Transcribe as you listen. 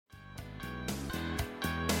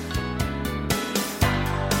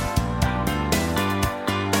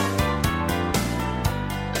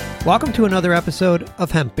Welcome to another episode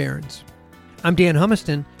of Hemp Barons. I'm Dan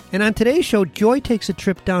Humiston, and on today's show, Joy takes a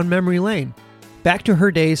trip down memory lane, back to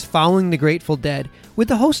her days following the Grateful Dead with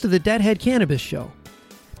the host of the Deadhead Cannabis Show.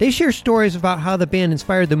 They share stories about how the band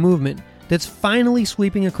inspired the movement that's finally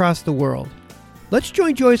sweeping across the world. Let's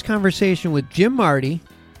join Joy's conversation with Jim Marty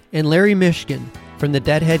and Larry Mishkin from the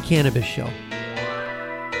Deadhead Cannabis Show.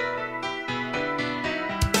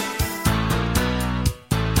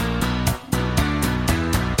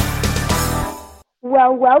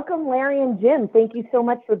 Well, welcome, Larry and Jim. Thank you so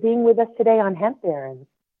much for being with us today on Hemp Barons.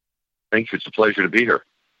 Thank you. It's a pleasure to be here.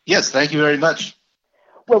 Yes, thank you very much.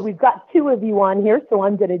 Well, we've got two of you on here, so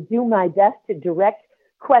I'm going to do my best to direct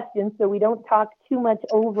questions so we don't talk too much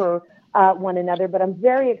over one another. But I'm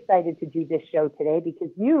very excited to do this show today because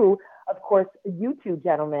you, of course, you two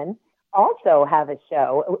gentlemen, also have a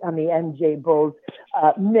show on the MJ Bulls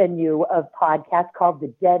menu of podcasts called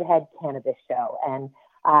the Deadhead Cannabis Show. And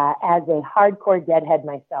as a hardcore Deadhead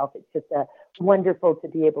myself, it's just wonderful to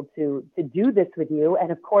be able to do this with you.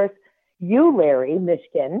 And of course, you, Larry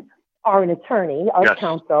Mishkin, are an attorney of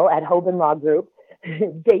counsel at Hoban Law Group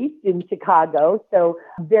based in Chicago. So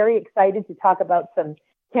I'm very excited to talk about some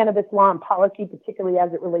cannabis law and policy, particularly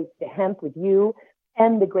as it relates to hemp with you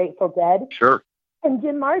and the Grateful Dead. Sure. And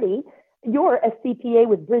Jim Marty, you're a CPA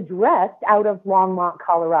with Bridge West out of Longmont,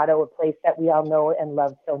 Colorado, a place that we all know and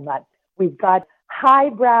love so much. We've got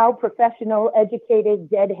highbrow, professional, educated,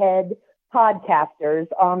 Deadhead podcasters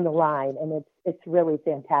on the line, and it's really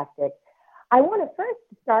fantastic. I want to first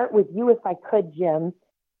start with you, if I could, Jim.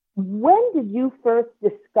 When did you first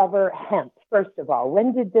discover hemp, first of all?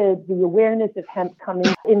 When did the awareness of hemp come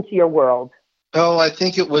into your world? Oh, I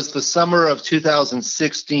think it was the summer of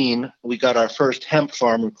 2016. We got our first hemp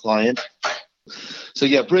farmer client. So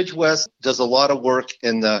yeah, Bridge West does a lot of work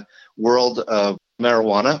in the world of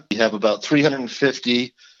marijuana. We have about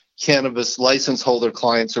 350 cannabis license holder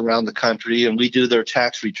clients around the country, and we do their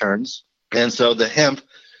tax returns. And so the hemp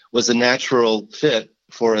was a natural fit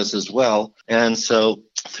for us as well. And so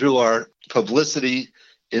through our publicity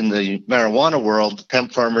in the marijuana world,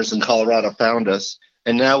 hemp farmers in Colorado found us.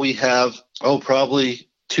 And now we have, probably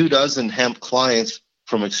 24 hemp clients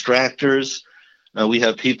from extractors. We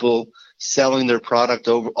have people selling their product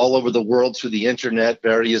all over the world through the internet,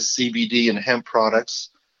 various CBD and hemp products.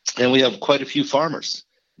 And we have quite a few farmers.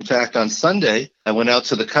 In fact, on Sunday, I went out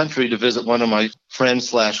to the country to visit one of my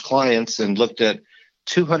friends/clients and looked at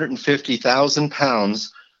 250,000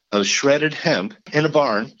 pounds of shredded hemp in a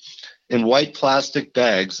barn in white plastic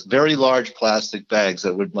bags, very large plastic bags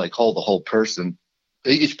that would hold the whole person.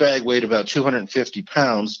 Each bag weighed about 250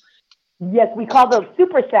 pounds. Yes, we call those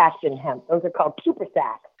super sacks in hemp. Those are called super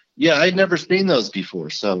sacks. Yeah, I'd never seen those before.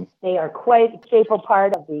 So they are quite a staple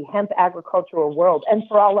part of the hemp agricultural world. And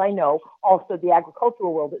for all I know, also the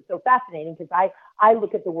agricultural world. It's so fascinating because I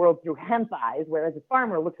look at the world through hemp eyes, whereas a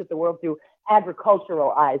farmer looks at the world through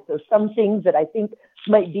agricultural eyes. So some things that I think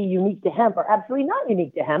might be unique to hemp are absolutely not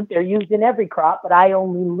unique to hemp. They're used in every crop, but I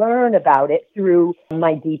only learn about it through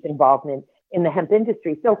my deep involvement in the hemp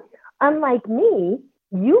industry. So unlike me,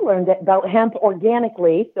 you learned about hemp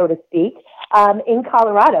organically, so to speak, in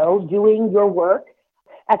Colorado, doing your work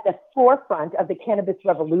at the forefront of the cannabis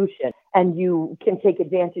revolution. And you can take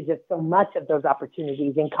advantage of so much of those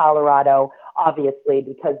opportunities in Colorado, obviously,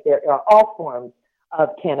 because there are all forms of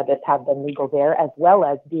cannabis have been legal there, as well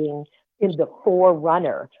as being in the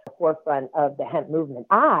forefront of the hemp movement.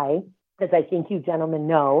 I, as I think you gentlemen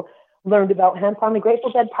know, learned about hemp on the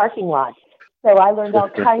Grateful Dead parking lot. So I learned all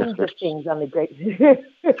kinds of things on the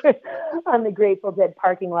Grateful Dead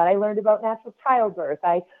parking lot. I learned about natural childbirth.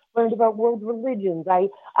 I learned about world religions. I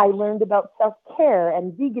learned about self-care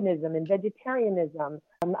and veganism and vegetarianism.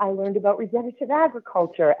 I learned about regenerative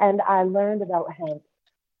agriculture, and I learned about hemp.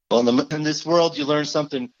 Well, in this world, you learn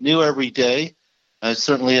something new every day. I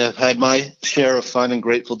certainly have had my share of fun in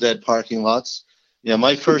Grateful Dead parking lots. Yeah,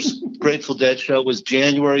 my first Grateful Dead show was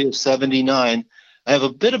January of '79. I have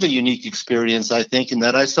a bit of a unique experience, I think, in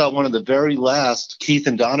that I saw one of the very last Keith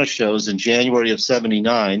and Donna shows in January of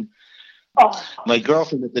 '79. Oh. My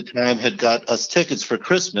girlfriend at the time had got us tickets for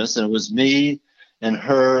Christmas, and it was me and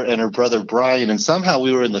her brother Brian, and somehow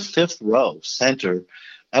we were in the fifth row, center.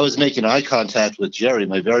 I was making eye contact with Jerry,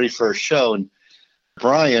 my very first show, and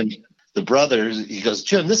Brian, the brother, he goes,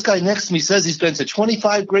 "Jim, this guy next to me says he's been to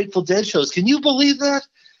 25 Grateful Dead shows. Can you believe that?"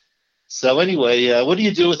 So anyway, what do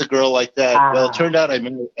you do with a girl like that? Well, it turned out I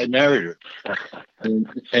married her, and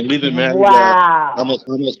we've been married almost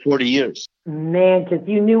 40 years. Man, because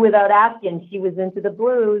you knew without asking she was into the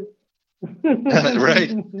blues.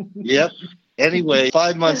 Right. Yep. Anyway,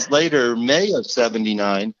 5 months later, May of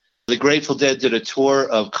 '79, The Grateful Dead did a tour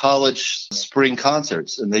of college spring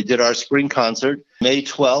concerts, and they did our spring concert May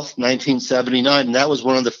 12th, 1979, and that was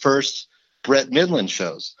one of the first Brett Midland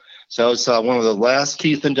shows. So I saw one of the last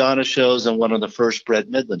Keith and Donna shows and one of the first Brett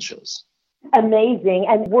Midland shows. Amazing.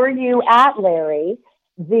 And were you at, Larry,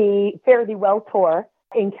 the Fare Thee Well tour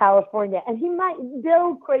in California? And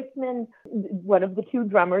Bill Kreutzmann, one of the two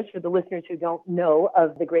drummers, for the listeners who don't know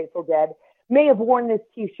of the Grateful Dead, may have worn this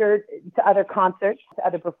T-shirt to other concerts, to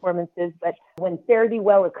other performances, but when Fare Thee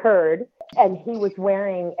Well occurred, and he was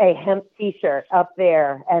wearing a hemp T-shirt up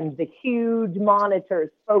there, and the huge monitors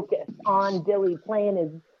focused on Billy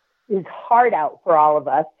playing his heart out for all of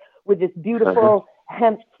us with this beautiful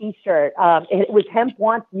hemp T-shirt. It was Hemp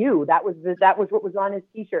Wants You. That was what was on his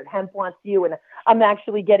T-shirt. Hemp Wants You. And I'm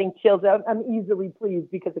actually getting chills. I'm easily pleased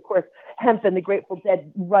because, of course, hemp and the Grateful Dead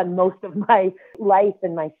run most of my life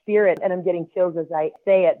and my spirit. And I'm getting chills as I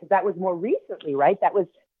say it. But that was more recently, right? That was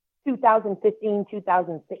 2015,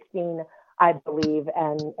 2016, I believe.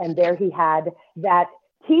 And there he had that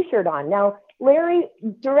T-shirt on. Now, Larry,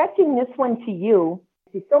 directing this one to you,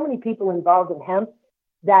 see so many people involved in hemp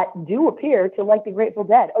that do appear to like the Grateful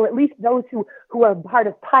Dead, or at least those who are part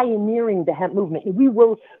of pioneering the hemp movement.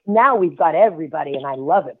 Now we've got everybody, and I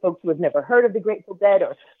love it. Folks who have never heard of the Grateful Dead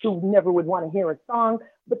or who never would want to hear a song.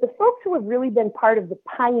 But the folks who have really been part of the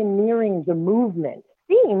pioneering the movement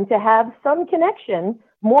seem to have some connection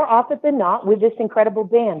more often than not with this incredible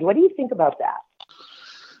band. What do you think about that?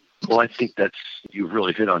 Well, I think you've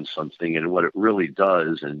really hit on something, and what it really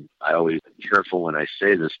does, and I always be careful when I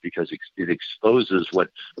say this because it exposes what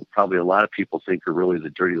probably a lot of people think are really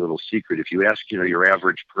the dirty little secret. If you ask, your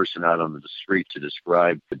average person out on the street to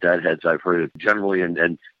describe the Deadheads, I've heard it generally, and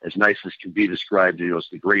as nice as can be described, it's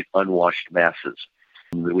the great unwashed masses,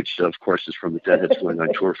 which of course is from the Deadheads going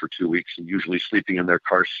on tour for 2 weeks and usually sleeping in their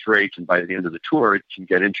car straight, and by the end of the tour, it can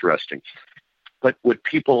get interesting. But what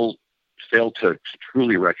people fail to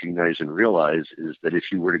truly recognize and realize is that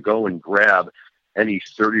if you were to go and grab any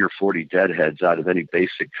 30 or 40 Deadheads out of any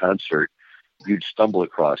basic concert, you'd stumble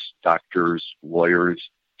across doctors,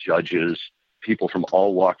 lawyers, judges, people from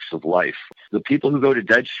all walks of life. The people who go to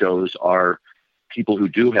Dead shows are people who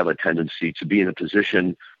do have a tendency to be in a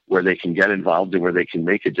position where they can get involved and where they can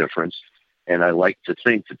make a difference. And I like to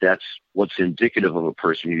think that that's what's indicative of a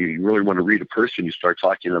person. You really want to read a person, you start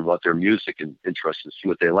talking to them about their music and interests and see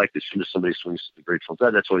what they like. As soon as somebody swings to the Grateful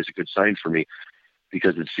Dead, that's always a good sign for me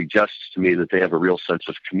because it suggests to me that they have a real sense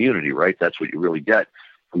of community, right? That's what you really get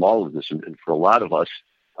from all of this. And for a lot of us,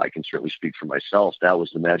 I can certainly speak for myself, that was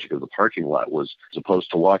the magic of the parking lot, was as opposed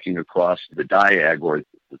to walking across the diag or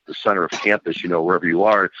the center of campus, wherever you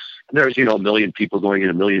are. And there's, a million people going in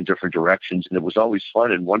a million different directions. And it was always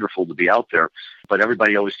fun and wonderful to be out there. But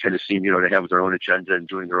everybody always kind of seemed, to have their own agenda and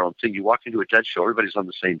doing their own thing. You walk into a Dead show, everybody's on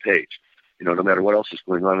the same page. No matter what else is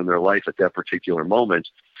going on in their life at that particular moment,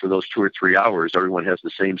 for those 2 or 3 hours, everyone has the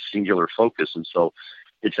same singular focus. And so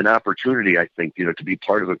it's an opportunity, I think, to be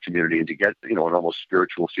part of a community and to get, an almost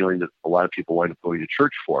spiritual feeling that a lot of people wind up going to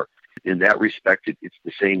church for. In that respect, it's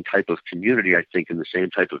the same type of community, I think, and the same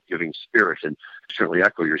type of giving spirit. And certainly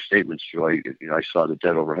echo your statements, Joy. I saw the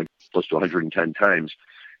Dead over close to 110 times.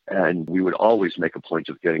 And we would always make a point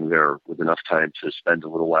of getting there with enough time to spend a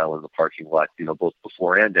little while in the parking lot, both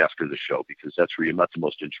before and after the show, because that's where you met the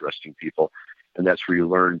most interesting people. And that's where you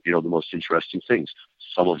learn, the most interesting things.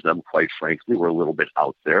 Some of them, quite frankly, were a little bit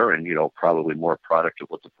out there and, probably more product of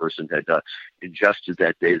what the person had ingested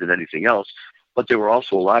that day than anything else. But there were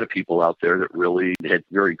also a lot of people out there that really had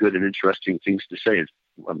very good and interesting things to say.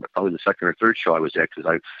 Probably the second or third show I was at,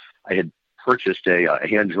 because I had purchased a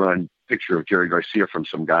hand-drawn picture of Jerry Garcia from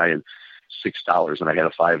some guy and $6, and I had a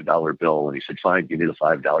 $5 bill. And he said, fine, give me the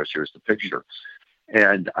 $5. Here's the picture.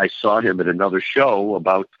 And I saw him at another show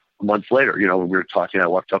about a month later, when we were talking. I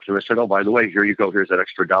walked up to him and I said, oh, by the way, here you go. Here's that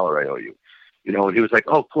extra $1 I owe you. And he was like,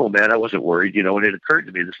 oh, cool, man. I wasn't worried, and it occurred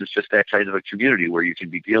to me, this is just that kind of a community where you can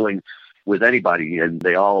be dealing with anybody and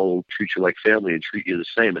they all treat you like family and treat you the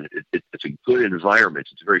same. And it's a good environment.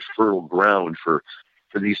 It's a very fertile ground for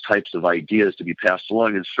these types of ideas to be passed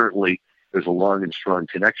along. And certainly there's a long and strong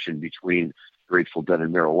connection between Grateful Dead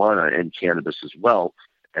and marijuana and cannabis as well.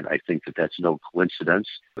 And I think that that's no coincidence.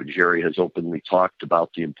 Jerry has openly talked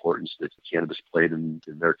about the importance that cannabis played in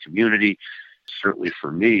their community. Certainly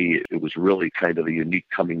for me, it was really kind of a unique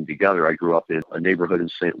coming together. I grew up in a neighborhood in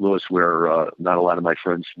St. Louis where not a lot of my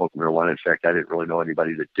friends smoked marijuana. In fact, I didn't really know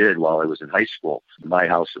anybody that did while I was in high school. In my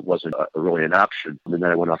house, it wasn't really an option. And then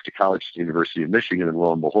I went off to college to the University of Michigan, and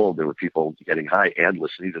lo and behold, there were people getting high and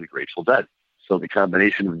listening to the Grateful Dead. So the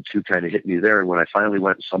combination of the two kind of hit me there. And when I finally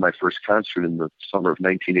went and saw my first concert in the summer of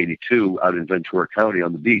 1982 out in Ventura County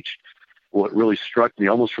on the beach, what really struck me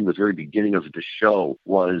almost from the very beginning of the show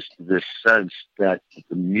was this sense that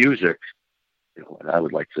the music, and I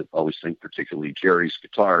would like to always think particularly Jerry's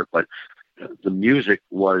guitar, but the music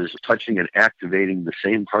was touching and activating the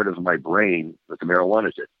same part of my brain that the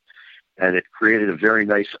marijuana did. And it created a very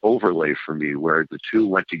nice overlay for me where the two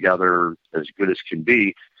went together as good as can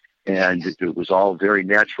be. And it was all very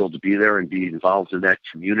natural to be there and be involved in that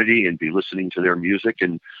community and be listening to their music.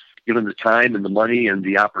 And given the time and the money and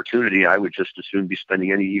the opportunity, I would just as soon be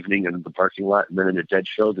spending any evening in the parking lot and then in a Dead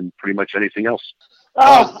show than pretty much anything else.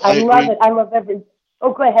 Oh, I love it. I love every...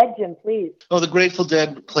 Oh, go ahead, Jim, please. Oh, the Grateful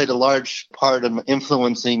Dead played a large part in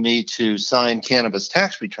influencing me to sign cannabis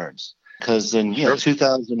tax returns. Because in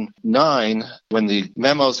 2009, when the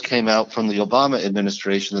memos came out from the Obama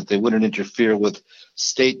administration that they wouldn't interfere with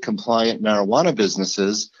state-compliant marijuana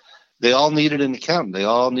businesses, they all needed an accountant. They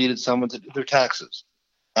all needed someone to do their taxes.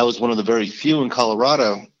 I was one of the very few in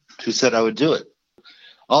Colorado who said I would do it.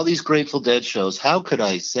 All these Grateful Dead shows, how could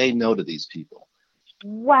I say no to these people?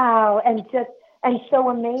 Wow, and so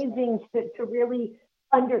amazing to really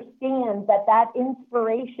understand that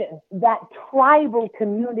inspiration, that tribal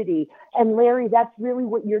community. And Larry, that's really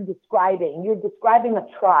what you're describing. You're describing a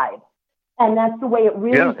tribe. And that's the way it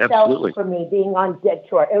really felt for me being on Dead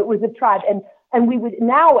Shore. It was a tribe. And we would,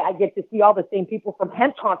 now I get to see all the same people from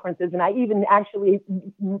hemp conferences. And I even actually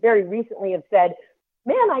very recently have said,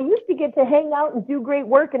 man, I used to get to hang out and do great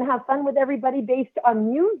work and have fun with everybody based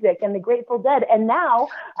on music and the Grateful Dead. And now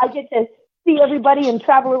I get to see everybody and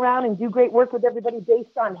travel around and do great work with everybody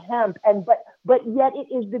based on hemp. But yet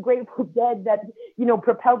it is the Grateful Dead that,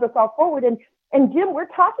 propelled us all forward. And Jim, we're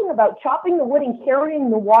talking about chopping the wood and carrying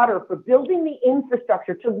the water for building the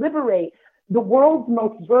infrastructure to liberate the world's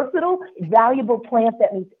most versatile, valuable plant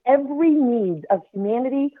that meets every need of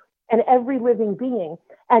humanity and every living being.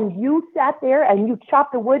 And you sat there and you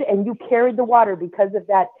chopped the wood and you carried the water because of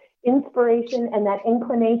that inspiration and that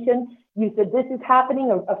inclination. You said, this is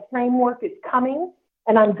happening, a framework is coming,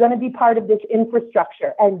 and I'm going to be part of this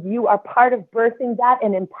infrastructure. And you are part of birthing that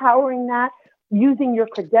and empowering that, using your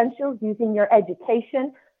credentials, using your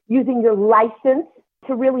education, using your license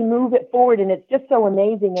to really move it forward. And it's just so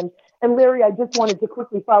amazing. And Larry, I just wanted to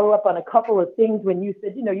quickly follow up on a couple of things when you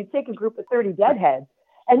said, you take a group of 30 deadheads,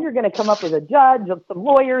 and you're going to come up with a judge, some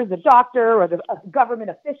lawyers, a doctor, or a government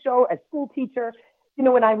official, a school teacher.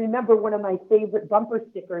 And I remember one of my favorite bumper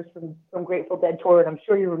stickers from Grateful Dead tour, and I'm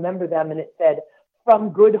sure you remember them, and it said, "From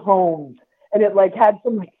Good Homes." And it had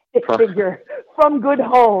some stick figure, "From Good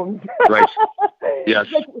Homes." Right. Yes.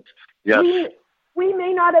 Yes. We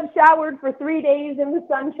may not have showered for 3 days in the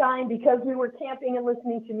sunshine because we were camping and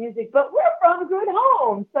listening to music, but we're from good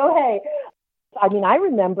homes. So, hey, I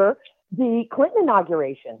remember the Clinton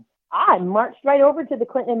inauguration. I marched right over to the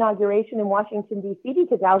Clinton inauguration in Washington, D.C.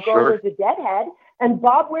 because Al Gore was a deadhead, and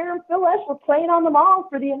Bob Ware and Phil Lesh were playing on the mall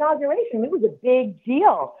for the inauguration. It was a big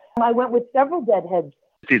deal. I went with several deadheads.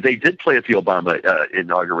 See, they did play at the Obama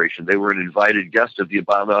inauguration. They were an invited guest of the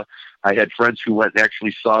Obama. I had friends who went and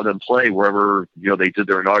actually saw them play wherever they did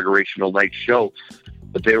their inaugurational night show.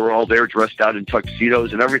 But they were all there dressed out in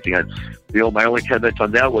tuxedos and everything. And my only comment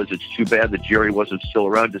on that was it's too bad that Jerry wasn't still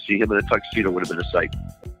around. To see him in a tuxedo would have been a sight.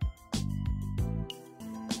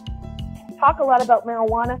 Talk a lot about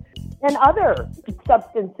marijuana and other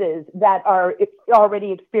substances that are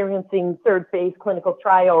already experiencing third phase clinical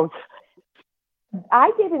trials.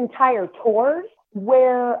 I did entire tours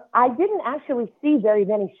where I didn't actually see very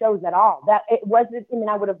many shows at all. That it wasn't,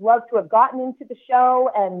 I would have loved to have gotten into the show,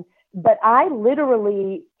 but I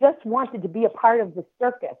literally just wanted to be a part of the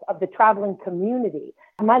circus, of the traveling community.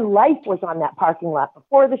 My life was on that parking lot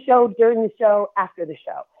before the show, during the show, after the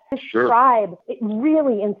show. This tribe, it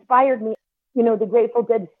really inspired me. The Grateful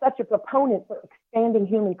Dead is such a proponent for expanding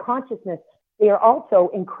human consciousness. They are also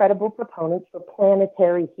incredible proponents for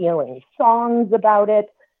planetary healing. Songs about it,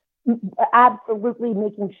 absolutely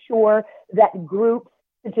making sure that groups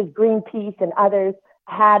such as Greenpeace and others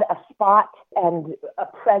had a spot and a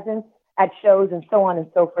presence at shows and so on and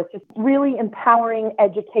so forth. Just really empowering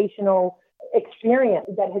educational experience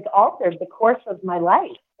that has altered the course of my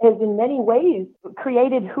life. It has in many ways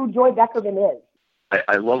created who Joy Beckerman is.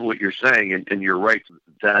 I love what you're saying, and you're right.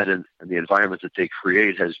 That and the environment that they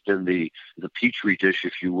create has been the petri dish,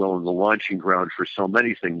 if you will, and the launching ground for so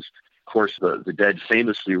many things. Of course, the Dead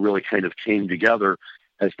famously really kind of came together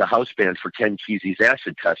as the house band for Ken Kesey's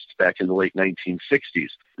acid tests back in the late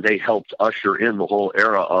 1960s. They helped usher in the whole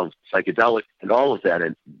era of psychedelic and all of that.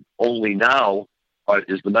 And only now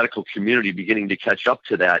is the medical community beginning to catch up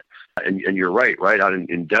to that? And you're right out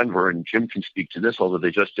in Denver, and Jim can speak to this, although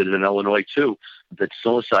they just did it in Illinois too, that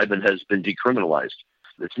psilocybin has been decriminalized.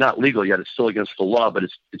 It's not legal yet. It's still against the law, but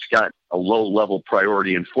it's got a low-level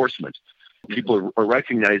priority enforcement. People are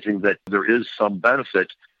recognizing that there is some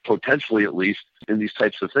benefit, potentially at least, in these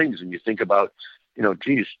types of things. And you think about,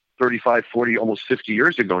 35, 40, almost 50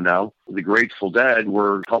 years ago now, the Grateful Dead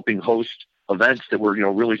were helping host events that were,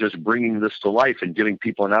 really just bringing this to life and giving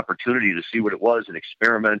people an opportunity to see what it was and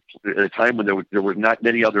experiment at a time when there were not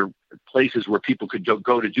many other places where people could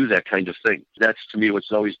go to do that kind of thing. That's, to me,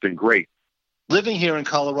 what's always been great. Living here in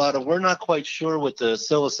Colorado, we're not quite sure what the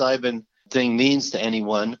psilocybin thing means to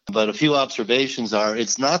anyone, but a few observations are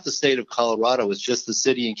it's not the state of Colorado, it's just the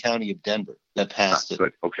city and county of Denver that passed it.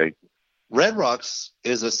 Good. Okay. Red Rocks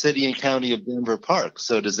is a city and county of Denver park.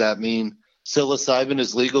 So does that mean psilocybin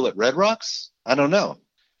is legal at Red Rocks? I don't know.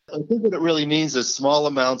 I think what it really means is small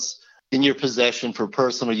amounts in your possession for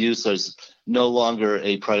personal use is no longer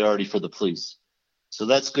a priority for the police. So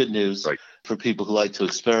that's good news for people who like to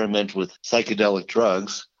experiment with psychedelic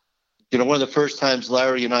drugs. One of the first times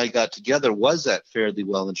Larry and I got together was at Fare Thee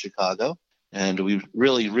Well in Chicago, and we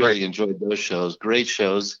really enjoyed those shows. Great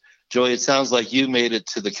shows. Joy, it sounds like you made it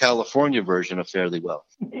to the California version of Fare Thee Well.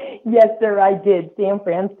 Yes, sir, I did. San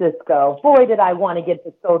Francisco. Boy, did I want to get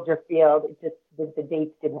to Soldier Field. It just, the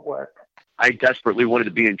dates didn't work. I desperately wanted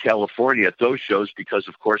to be in California at those shows because,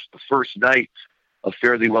 of course, the first night of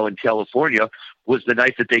Fare Thee Well in California was the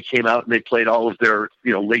night that they came out and they played all of their,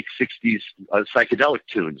 late 60s psychedelic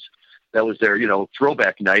tunes. That was their,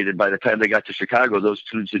 throwback night. And by the time they got to Chicago, those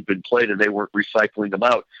tunes had been played and they weren't recycling them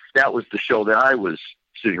out. That was the show that I was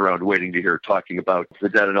sitting around waiting to hear, talking about the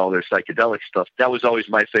Dead and all their psychedelic stuff. That was always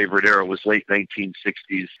my favorite era, was late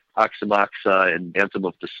 1960s, Oxymoxa and Anthem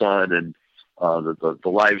of the Sun and the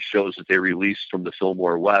live shows that they released from the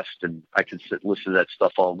Fillmore West. And I can sit and listen to that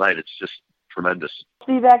stuff all night. It's just tremendous.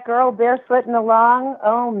 See that girl barefooting along?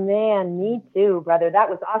 Oh, man, me too, brother. That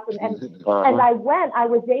was awesome. And as I went, I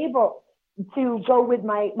was able to go with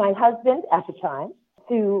my husband at the time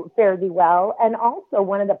to Fare Thee Well, and also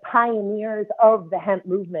one of the pioneers of the hemp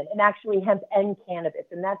movement, and actually hemp and cannabis,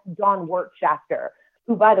 and that's Don Wertschafter,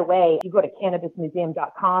 who, by the way, if you go to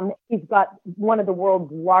cannabismuseum.com, he's got one of the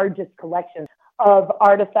world's largest collections of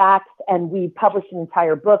artifacts, and we published an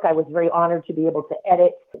entire book. I was very honored to be able to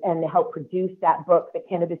edit and help produce that book, the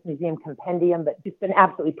Cannabis Museum Compendium, but just been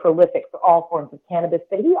absolutely prolific for all forms of cannabis.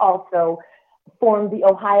 But he also formed the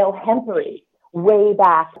Ohio Hempery way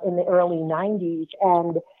back in the early 90s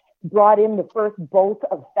and brought in the first bulk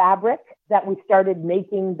of fabric that we started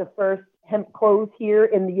making the first hemp clothes here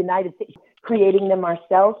in the United States, creating them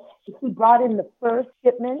ourselves. He brought in the first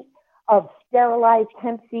shipment of sterilized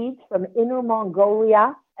hemp seeds from Inner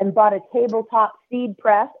Mongolia and bought a tabletop seed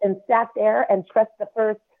press and sat there and pressed the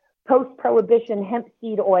first post-prohibition hemp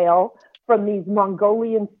seed oil from these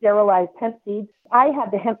Mongolian sterilized hemp seeds. I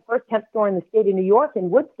had the first hemp store in the state of New York in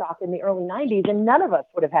Woodstock in the early 90s, and none of us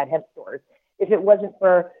would have had hemp stores if it wasn't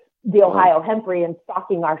for the Ohio Hempery and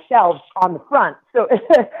stocking our shelves on the front. So,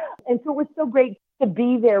 and so it was so great to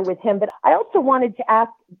be there with him. But I also wanted to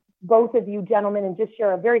ask both of you gentlemen and just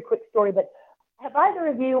share a very quick story. But have either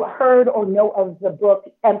of you heard or know of the book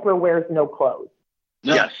Emperor Wears No Clothes?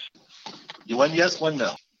 No. Yes. One yes, one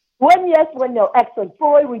no. One yes, one no. Excellent.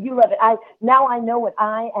 Boy, will you love it. Now I know what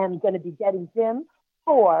I am going to be getting Jim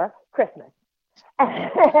for Christmas.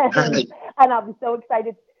 And I'll be so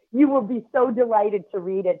excited. You will be so delighted to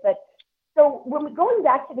read it. But so when we're going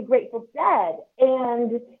back to the Grateful Dead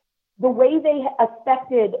and the way they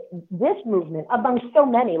affected this movement among so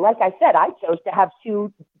many, like I said, I chose to have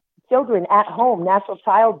 2 children at home, natural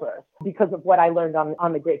childbirth, because of what I learned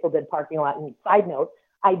on the Grateful Dead parking lot. And side note,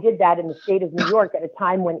 I did that in the state of New York at a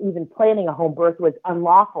time when even planning a home birth was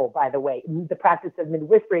unlawful, by the way. The practice of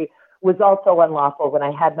midwifery was also unlawful when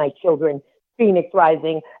I had my children Phoenix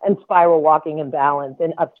Rising and Spiral Walking in Balance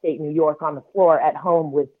in upstate New York on the floor at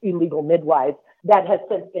home with illegal midwives. That has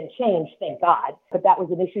since been changed, thank God. But that was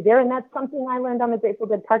an issue there. And that's something I learned on the Grateful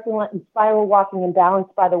Dead parking lot. And Spiral Walking in Balance,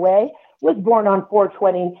 by the way, was born on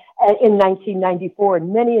 4/20 in 1994.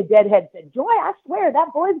 And many a deadhead said, Joy, I swear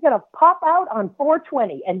that boy's going to pop out on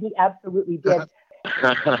 4/20. And he absolutely did.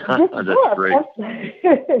 That's great.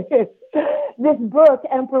 This book,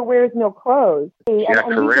 Emperor Wears No Clothes. Yeah,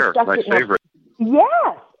 Career, my favorite.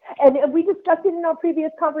 Yes. And we discussed it in our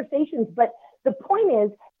previous conversations. But the point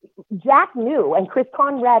is, Jack knew, and Chris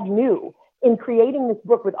Conrad knew, in creating this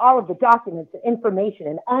book with all of the documents and information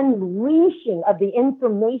and unleashing of the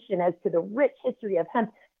information as to the rich history of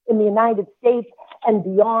hemp, in the United States and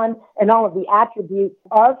beyond, and all of the attributes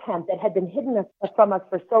of hemp that had been hidden from us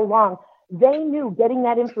for so long. They knew getting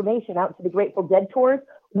that information out to the Grateful Dead tours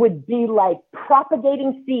would be like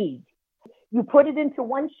propagating seeds. You put it into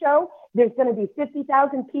one show, there's going to be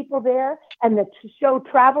 50,000 people there, and the show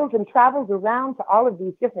travels and travels around to all of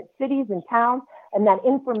these different cities and towns, and that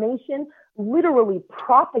information literally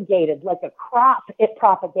propagated like a crop. It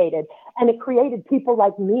propagated, and it created people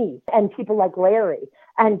like me and people like Larry,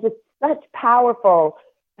 and just such powerful,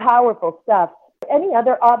 powerful stuff. Any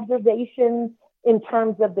other observations in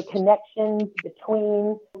terms of the connections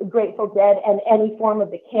between the Grateful Dead and any form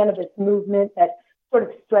of the cannabis movement that sort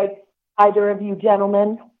of strikes either of you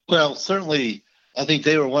gentlemen? Well, certainly, I think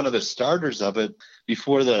they were one of the starters of it.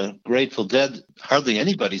 Before the Grateful Dead, hardly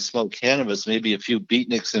anybody smoked cannabis, maybe a few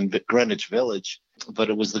beatniks in Greenwich Village. But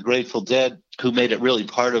it was the Grateful Dead who made it really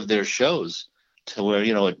part of their shows, to where,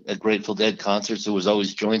 at Grateful Dead concerts, there was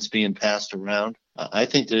always joints being passed around. I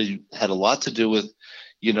think they had a lot to do with,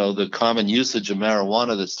 the common usage of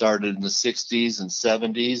marijuana that started in the 60s and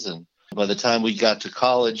 70s. And by the time we got to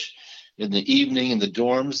college, in the evening in the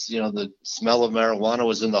dorms, the smell of marijuana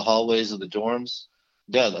was in the hallways of the dorms.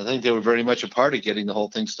 Yeah, I think they were very much a part of getting the whole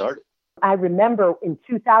thing started. I remember in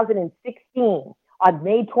 2016, on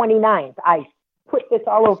May 29th, I put this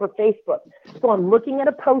all over Facebook. So I'm looking at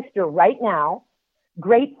a poster right now,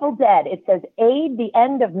 Grateful Dead. It says, Aid the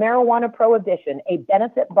End of Marijuana Prohibition, a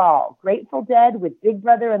benefit ball. Grateful Dead with Big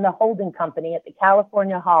Brother and the Holding Company at the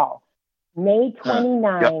California Hall. May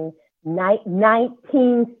 29,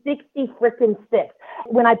 1966.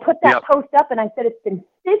 When I put that post up and I said it's been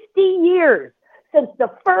 50 years since the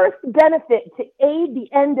first benefit to aid the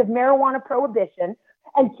end of marijuana prohibition.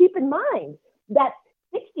 And keep in mind that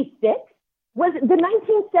 66 was the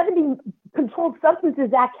 1970 Controlled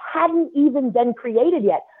Substances Act hadn't even been created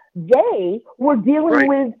yet. They were dealing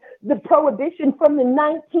with the prohibition from the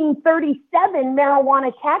 1937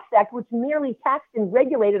 Marijuana Tax Act, which merely taxed and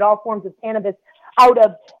regulated all forms of cannabis out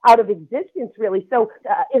of existence, really. So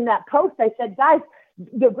in that post, I said, guys,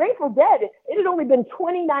 the Grateful Dead, it had only been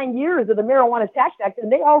 29 years of the Marijuana Tax Act, and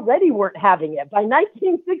they already weren't having it. By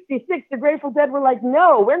 1966, the Grateful Dead were like,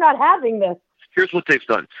 no, we're not having this. Here's what they've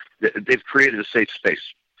done. They've created a safe space.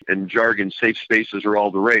 In jargon, safe spaces are all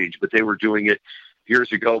the rage, but they were doing it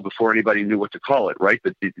years ago before anybody knew what to call it, right?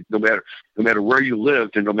 But no matter where you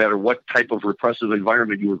lived and no matter what type of repressive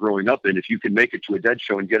environment you were growing up in, if you could make it to a Dead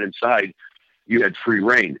show and get inside, you had free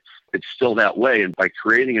reign. It's still that way. And by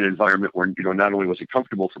creating an environment where, not only was it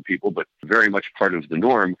comfortable for people, but very much part of the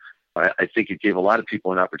norm, I think it gave a lot of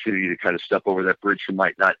people an opportunity to kind of step over that bridge who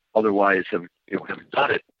might not otherwise have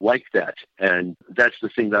done it like that. And that's the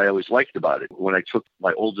thing that I always liked about it. When I took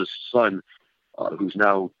my oldest son, who's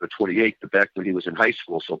now 28, but back when he was in high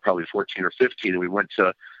school, so probably 14 or 15, and we went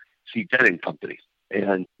to see Dead and Company.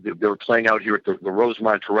 And they were playing out here at the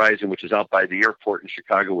Rosemont Horizon, which is out by the airport in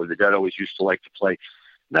Chicago, where the Dead always used to like to play.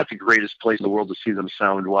 Not the greatest place in the world to see them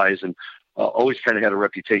sound-wise, and always kind of had a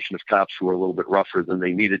reputation of cops who were a little bit rougher than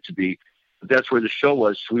they needed to be. But that's where the show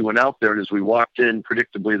was. So we went out there, and as we walked in,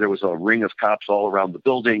 predictably, there was a ring of cops all around the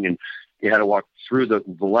building, and you had to walk through the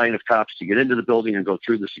line of cops to get into the building and go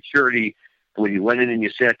through the security. And when you went in and you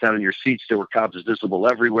sat down in your seats, there were cops visible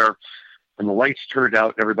everywhere. And the lights turned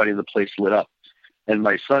out, and everybody in the place lit up. And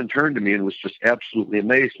my son turned to me and was just absolutely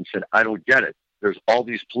amazed and said, I don't get it. There's all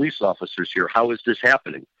these police officers here. How is this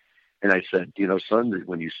happening? And I said, son,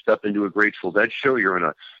 when you step into a Grateful Dead show, you're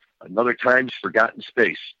in another time's forgotten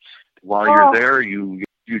space. While you're there, you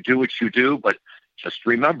do what you do, but just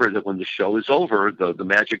remember that when the show is over, the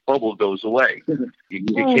magic bubble goes away. You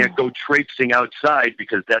can't go traipsing outside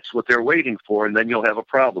because that's what they're waiting for, and then you'll have a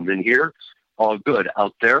problem. In here, all good.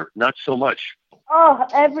 Out there, not so much. Oh,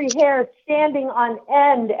 every hair standing on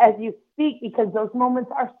end as you speak, because those moments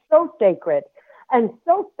are so sacred and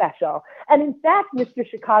so special. And in fact, Mr.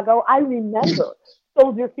 Chicago, I remember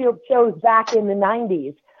Soldier Field shows back in the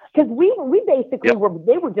 90s, because we basically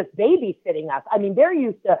they were just babysitting us. I mean, they're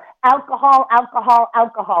used to alcohol,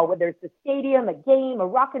 whether it's a stadium, a game, a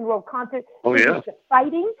rock and roll concert. They're used to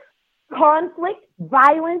fighting, conflict,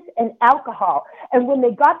 violence, and alcohol. And when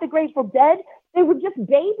they got the Grateful Dead, they were just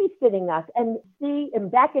babysitting us. And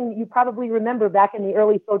you probably remember back in the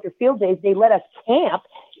early Soldier Field days, they let us camp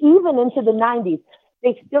even into the 90s.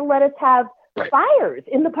 They still let us have fires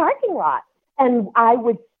in the parking lot. And I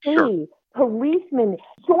would see policemen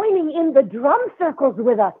joining in the drum circles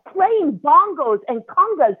with us, playing bongos and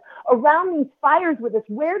congas around these fires with us.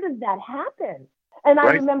 Where does that happen? And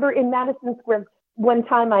I remember in Madison Square One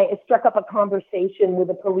time I struck up a conversation with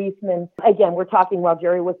a policeman. Again, we're talking while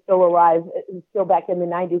Jerry was still alive, still back in the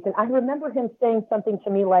 90s. And I remember him saying something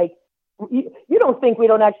to me like, you don't think we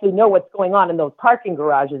don't actually know what's going on in those parking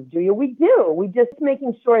garages, do you? We do. We just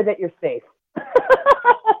making sure that you're safe.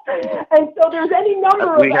 And so there's any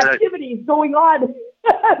number of activities going on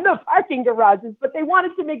in the parking garages, but they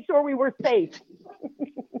wanted to make sure we were safe.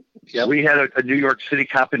 Yep. We had a New York City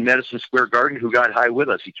cop in Madison Square Garden who got high with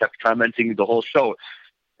us. He kept commenting the whole show.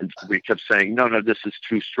 And we kept saying, no, this is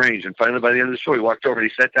too strange. And finally, by the end of the show, he walked over and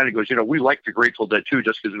he sat down and he goes, we like the Grateful Dead too,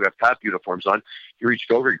 just because we have cop uniforms on. He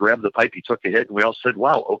reached over, he grabbed the pipe, he took a hit, and we all said,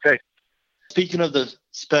 wow, okay. Speaking of the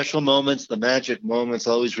special moments, the magic moments,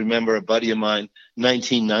 I always remember a buddy of mine,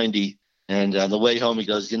 1990, and on the way home, he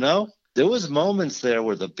goes, there was moments there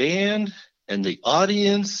where the band and the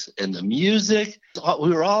audience and the music, we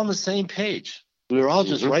were all on the same page. We were all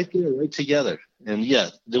just right there, right together. And yeah,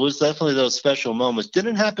 there was definitely those special moments.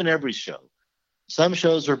 Didn't happen every show. Some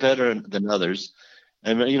shows were better than others.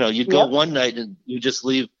 And, you'd go one night and you just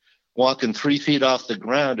leave walking 3 feet off the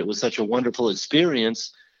ground. It was such a wonderful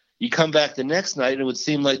experience. You come back the next night and it would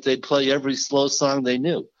seem like they'd play every slow song they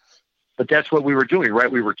knew. But that's what we were doing,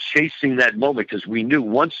 right? We were chasing that moment because we knew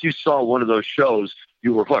once you saw one of those shows,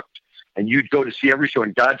 you were hooked. And you'd go to see every show,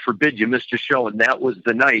 and God forbid you missed a show, and that was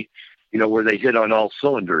the night, where they hit on all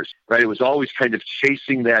cylinders, right? It was always kind of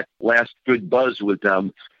chasing that last good buzz with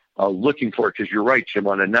them, looking for it, because you're right, Jim,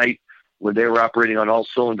 on a night when they were operating on all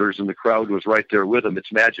cylinders and the crowd was right there with them,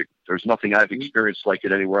 it's magic. There's nothing I've experienced like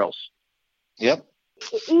it anywhere else. Yep.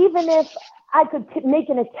 Even if I could make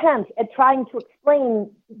an attempt at trying to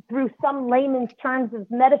explain through some layman's terms of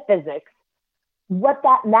metaphysics what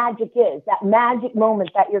that magic is, that magic moment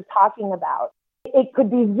that you're talking about. It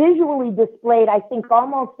could be visually displayed, I think,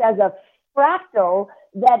 almost as a fractal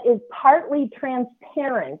that is partly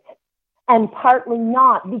transparent and partly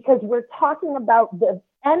not, because we're talking about the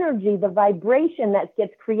energy, the vibration that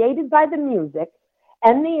gets created by the music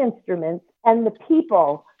and the instruments and the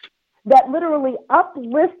people that literally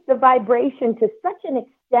uplift the vibration to such an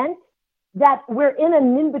extent that we're in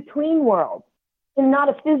an in-between world, in not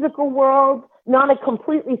a physical world, not a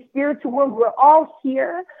completely spiritual world. We're all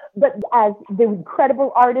here, but as the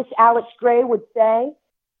incredible artist Alex Gray would say,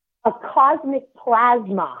 a cosmic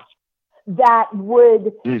plasma that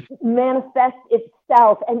would manifest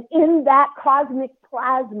itself. And in that cosmic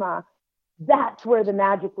plasma, that's where the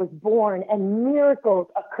magic was born, and miracles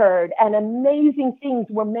occurred, and amazing things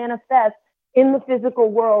were manifest in the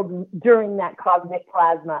physical world during that cosmic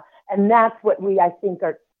plasma. And that's what we, I think,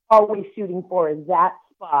 are always shooting for, is that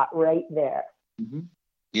spot right there. Mm-hmm.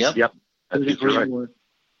 Yep. That's right.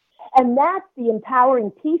 And that's the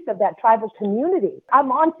empowering piece of that tribal community. I'm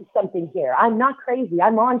onto something here. I'm not crazy.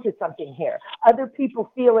 I'm onto something here. Other people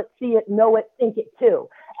feel it, see it, know it, think it too.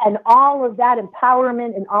 And all of that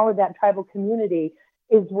empowerment and all of that tribal community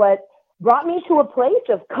is what brought me to a place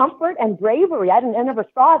of comfort and bravery. I never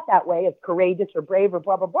saw it that way, as courageous or brave or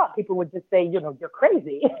blah, blah, blah. People would just say, you're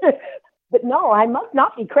crazy. But no, I must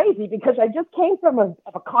not be crazy, because I just came from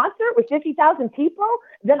a concert with 50,000 people.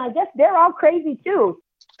 Then I guess they're all crazy too.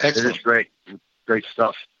 Excellent. It is great. Great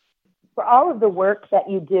stuff. For all of the work that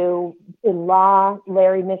you do in law,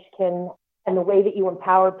 Larry Mishkin, and the way that you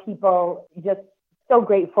empower people, just so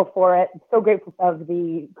grateful for it. So grateful of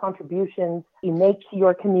the contributions you make to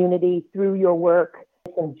your community through your work.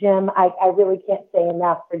 And Jim, I really can't say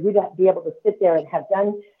enough for you to be able to sit there and have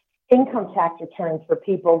done income tax returns for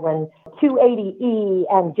people when 280E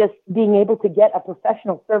and just being able to get a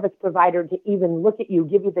professional service provider to even look at you,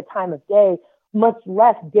 give you the time of day, much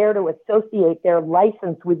less dare to associate their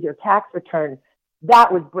license with your tax return.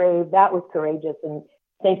 That was brave. That was courageous. And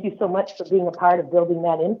thank you so much for being a part of building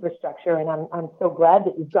that infrastructure. And I'm so glad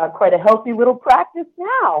that you've got quite a healthy little practice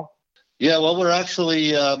now. Yeah, well, we're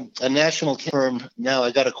actually a national firm now.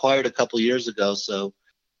 I got acquired a couple years ago, so.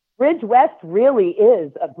 Bridge West really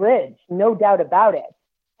is a bridge, no doubt about it.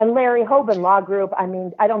 And Larry Hoban Law Group, I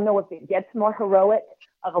mean, I don't know if it gets more heroic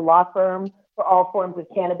of a law firm for all forms of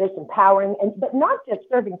cannabis, empowering, but not just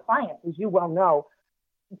serving clients, as you well know.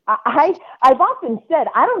 I've often said,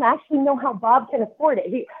 I don't actually know how Bob can afford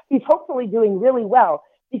it. He's hopefully doing really well,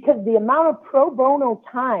 because the amount of pro bono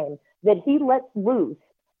time that he lets loose,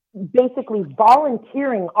 basically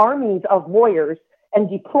volunteering armies of lawyers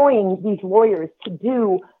and deploying these lawyers to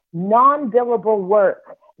do non-billable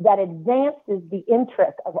work that advances the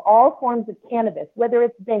interest of all forms of cannabis, whether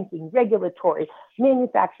it's banking, regulatory,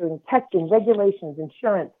 manufacturing, testing, regulations,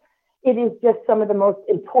 insurance. It is just some of the most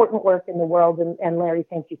important work in the world. And Larry,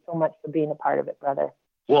 thank you so much for being a part of it, brother.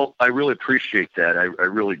 Well, I really appreciate that. I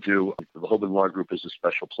really do. The Hoban Law Group is a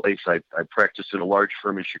special place. I practiced in a large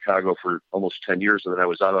firm in Chicago for almost 10 years, and then I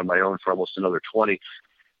was out on my own for almost another 20.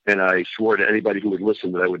 And I swore to anybody who would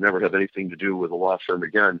listen that I would never have anything to do with a law firm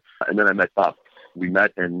again. And then I met Bob. We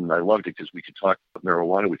met, and I loved it because we could talk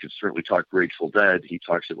marijuana. We could certainly talk Grateful Dead. He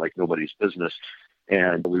talks it like nobody's business.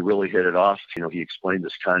 And we really hit it off. He explained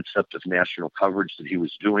this concept of national coverage that he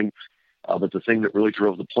was doing. But the thing that really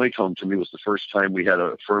drove the point home to me was the first time we had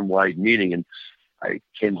a firm-wide meeting, and I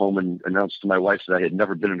came home and announced to my wife that I had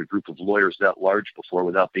never been in a group of lawyers that large before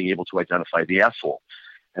without being able to identify the asshole.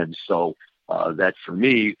 And so that, for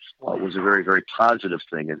me, was a very, very positive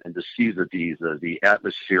thing. And to see that the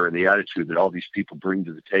atmosphere and the attitude that all these people bring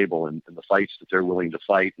to the table and the fights that they're willing to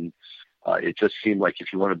fight. And it just seemed like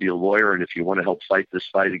if you want to be a lawyer and if you want to help fight this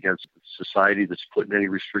fight against society that's putting any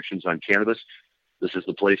restrictions on cannabis, this is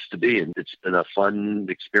the place to be. And it's been a fun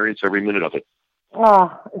experience every minute of it.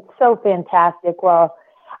 Oh, it's so fantastic. Well,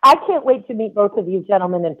 I can't wait to meet both of you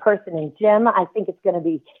gentlemen in person. And Jim, I think it's going to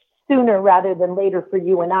be sooner rather than later for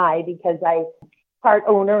you and I, because I'm part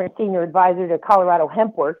owner and senior advisor to Colorado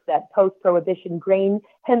Hemp Works, that post-prohibition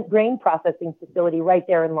hemp grain processing facility right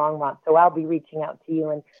there in Longmont. So I'll be reaching out to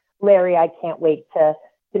you. And Larry, I can't wait to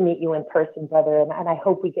meet you in person, brother. And I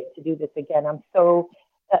hope we get to do this again. I'm so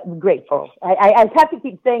grateful. I have to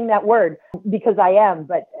keep saying that word because I am,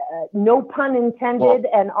 but no pun intended,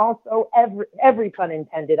 and also every pun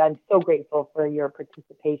intended. I'm so grateful for your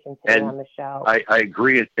participation today on the show. I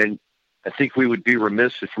agree, and I think we would be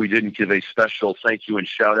remiss if we didn't give a special thank you and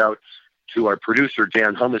shout out to our producer,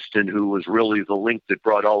 Dan Humiston, who was really the link that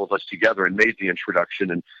brought all of us together and made the introduction.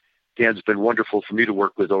 And Dan's been wonderful for me to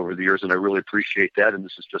work with over the years, and I really appreciate that. And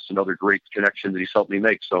this is just another great connection that he's helped me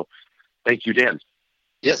make. So thank you, Dan.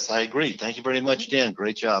 Yes, I agree. Thank you very much, Dan.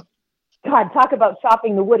 Great job. God, talk about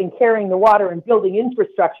chopping the wood and carrying the water and building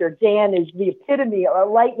infrastructure. Dan is the epitome, a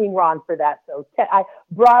lightning rod for that. So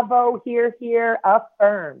bravo, here,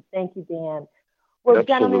 affirm. Thank you, Dan. Well,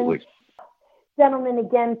 absolutely. Gentlemen,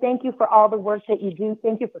 again, thank you for all the work that you do.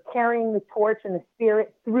 Thank you for carrying the torch and the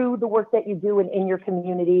spirit through the work that you do in your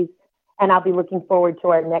communities. And I'll be looking forward to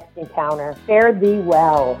our next encounter. Fare thee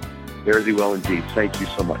well. Fare thee well indeed. Thank you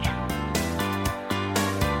so much.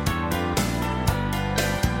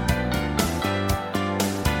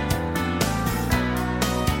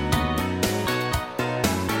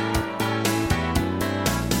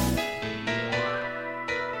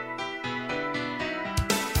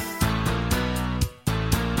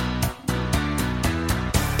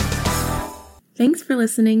 Thanks for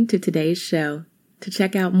listening to today's show. To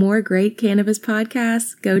check out more great cannabis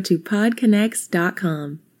podcasts, go to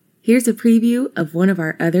podconnects.com. Here's a preview of one of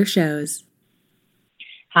our other shows.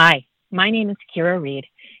 Hi, my name is Kira Reed,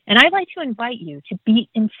 and I'd like to invite you to be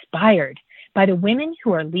inspired by the women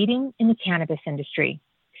who are leading in the cannabis industry.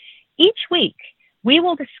 Each week, we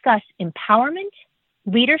will discuss empowerment,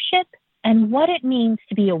 leadership, and what it means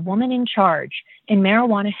to be a woman in charge in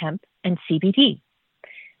marijuana, hemp, and CBD.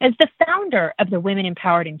 As the founder of the Women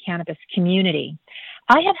Empowered in Cannabis community,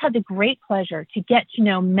 I have had the great pleasure to get to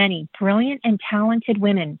know many brilliant and talented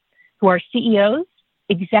women who are CEOs,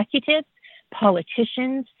 executives,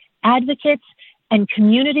 politicians, advocates, and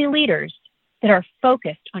community leaders that are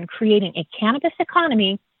focused on creating a cannabis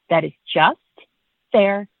economy that is just,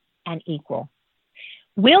 fair, and equal.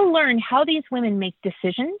 We'll learn how these women make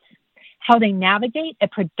decisions, how they navigate a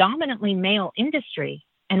predominantly male industry,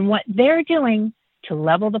 and what they're doing to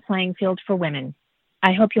level the playing field for women.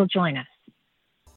 I hope you'll join us.